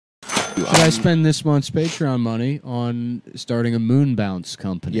Should I spend this month's Patreon money on starting a moon bounce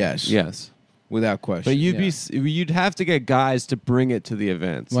company? Yes. Without question. But you'd have to get guys to bring it to the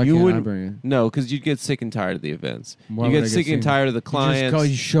events. Why you can't I wouldn't bring it? No, because you'd get sick and tired of the events. Why you would I get sick and sick? tired of the clients.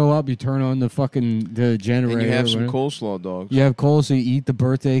 You show up, you turn on the generator. And you have or some whatever. coleslaw dogs. You have coleslaw, you eat the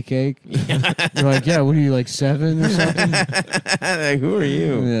birthday cake. You're like, yeah, what are you, like 7 or something? Like, who are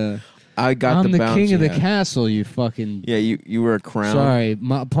you? Yeah. I'm the king of the castle, you fucking... Yeah, you were a crown. Sorry,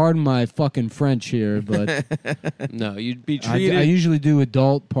 pardon my fucking French here, but... No, you'd be treated... I usually do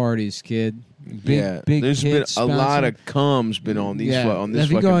adult parties, kid. Big there's been kids a lot bouncing. of cums been on these on this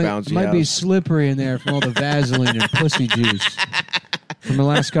If you fucking go, bouncy it might house. be slippery in there from all the Vaseline and pussy juice from the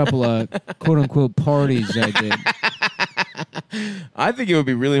last couple of quote-unquote parties I did. I think it would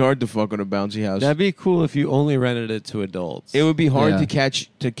be really hard to fuck on a bouncy house. That'd be cool if you only rented it to adults. It would be hard to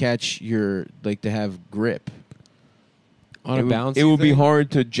catch your to have grip on a bouncy. It would be thing? hard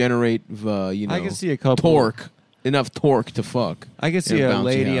to generate I can see a couple torque. Enough torque to fuck. I can see a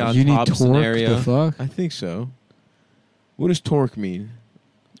lady on you top need torque scenario. to fuck? I think so. What does torque mean?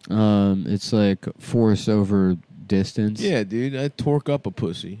 It's like force over distance. Yeah, dude. I torque up a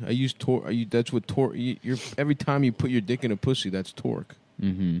pussy. I use torque. That's what torque. Every time you put your dick in a pussy, that's torque.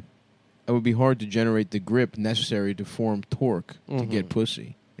 Mm-hmm. It would be hard to generate the grip necessary to form torque to get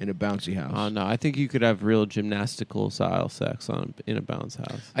pussy in a bouncy house. Oh no, I think you could have real gymnastical style sex in a bounce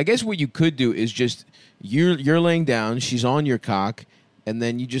house. I guess what you could do is just you're laying down, she's on your cock, and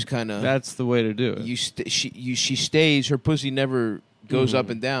then you just kind of. That's the way to do it. She stays. Her pussy never goes up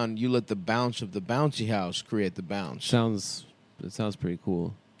and down. You let the bounce of the bouncy house create the bounce. It sounds pretty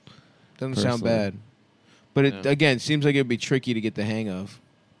cool. Doesn't sound bad, but it again seems like it'd be tricky to get the hang of.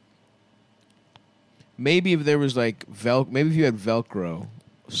 Maybe if there was like maybe if you had Velcro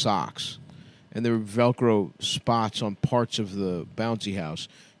socks and there were Velcro spots on parts of the bouncy house,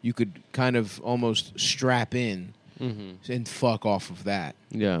 you could kind of almost strap in and fuck off of that.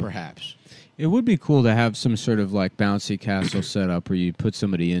 Yeah, perhaps. It would be cool to have some sort of like bouncy castle set up where you put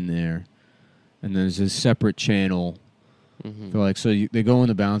somebody in there, and there's a separate channel. For like, they go in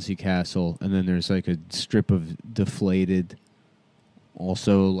the bouncy castle, and then there's like a strip of deflated,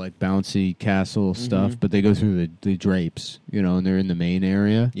 also like bouncy castle stuff, but they go through the drapes, and they're in the main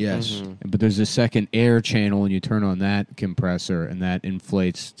area. Yes. But there's a second air channel, and you turn on that compressor, and that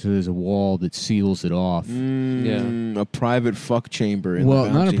inflates. So there's a wall that seals it off. A private fuck chamber. Well,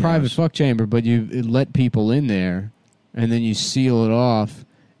 not a private fuck chamber, but you let people in there, and then you seal it off.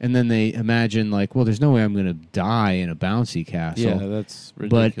 And then they imagine, like, well, there's no way I'm going to die in a bouncy castle. Yeah, that's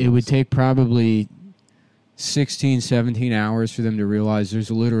ridiculous. But it would take probably 16, 17 hours for them to realize there's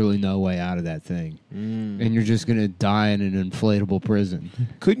literally no way out of that thing. And you're just going to die in an inflatable prison.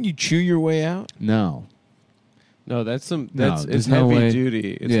 Couldn't you chew your way out? No. No, it's there's heavy no way.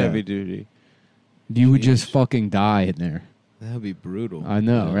 duty. It's heavy duty. You would just fucking die in there. That would be brutal. I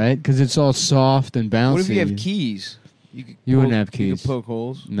know, right? Because it's all soft and bouncy. What if you have keys? You wouldn't have keys. You could poke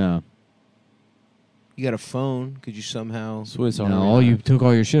holes. No. You got a phone. Could you somehow... Swiss Army knife. You took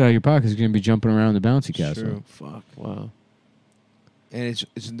all your shit out of your pockets. You're going to be jumping around the bouncy castle. True. Fuck. Wow. And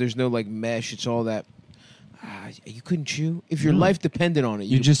there's no like mesh. It's all that... you couldn't chew? If your life depended on it.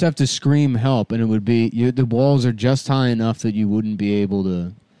 You just have to scream help, and it would be... the walls are just high enough that you wouldn't be able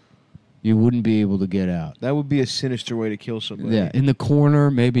to... You wouldn't be able to get out. That would be a sinister way to kill somebody. Yeah, in the corner,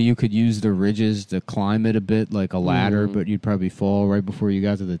 maybe you could use the ridges to climb it a bit, like a ladder, but you'd probably fall right before you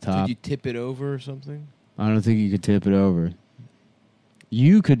got to the top. Could you tip it over or something? I don't think you could tip it over.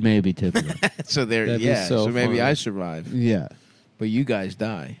 You could maybe tip it over. So maybe I survive. Yeah. But you guys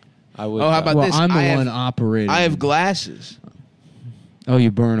die. I would. Oh, how about this? I'm the one operating. I have glasses. Oh,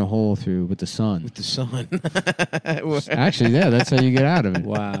 you burn a hole through with the sun. With the sun. Actually, yeah, that's how you get out of it.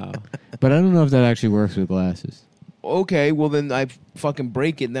 Wow. But I don't know if that actually works with glasses. Okay, well then I fucking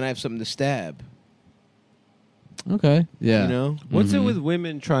break it and then I have something to stab. Okay, yeah. You know? What's it with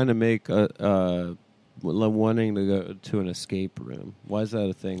women trying to make wanting to go to an escape room? Why is that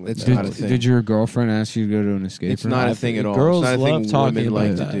a thing? It's not a thing. Did your girlfriend ask you to go to an escape room? It's not a thing at all. Girls it's not a love thing talking women about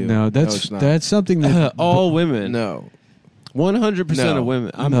like that. to do. No, that's something that... all women. No. 100% of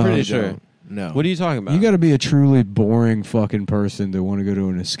women. I'm pretty sure. No. What are you talking about? You got to be a truly boring fucking person to want to go to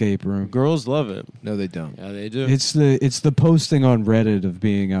an escape room. Girls love it. No, they don't. Yeah, they do. It's the posting on Reddit of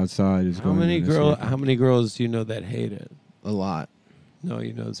being outside is How many girls do you know that hate it? A lot. No,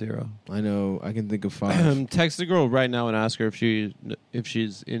 you know zero. I know. I can think of 5. Text a girl right now and ask her if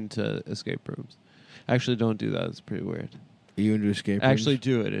she's into escape rooms. Actually, don't do that. It's pretty weird. Are you into escape rooms? Actually,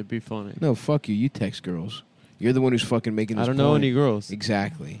 do it. It'd be funny. No, fuck you. You text girls. You're the one who's fucking making this I don't know point. any girls.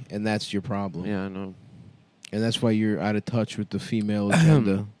 Exactly. And that's your problem. Yeah, I know. And that's why you're out of touch with the female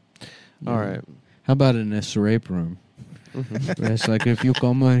agenda. All right. How about an escape room? It's like if you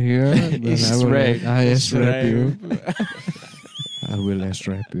come in here, then I escape you. I will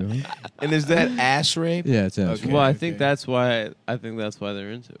escape you. And is that ass rape? Yeah, it's ass Okay. rape. Well, I think that's why. I think that's why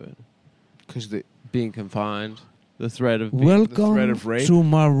they're into it. Because the Being confined, the threat of being, Welcome threat of rape? to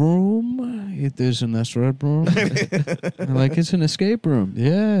my room. It is an escape room. Like it's an escape room.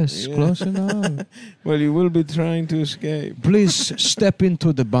 Yes, Yeah. close enough. well, you will be trying to escape. Please step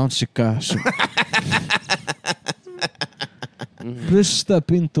into the bouncy castle. Please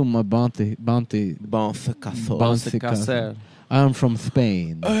step into my bounty. Bouncy castle. Bouncy castle. I am from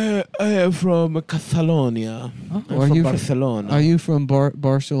Spain. I am from Catalonia. Oh, I'm are from you Barcelona. Are you from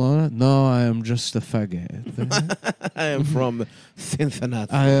Barcelona? No, I am just a faggot. I am from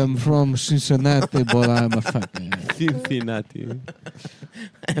Cincinnati. I am from Cincinnati, but I am a faggot. Cincinnati.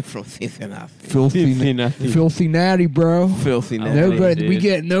 I am from Cincinnati. Filthy natty, bro. Filthy Oh, natty.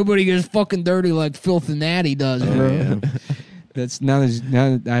 dude. Nobody gets fucking dirty like filthy natty does, bro. Yeah.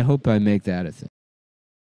 Now I hope I make that a thing.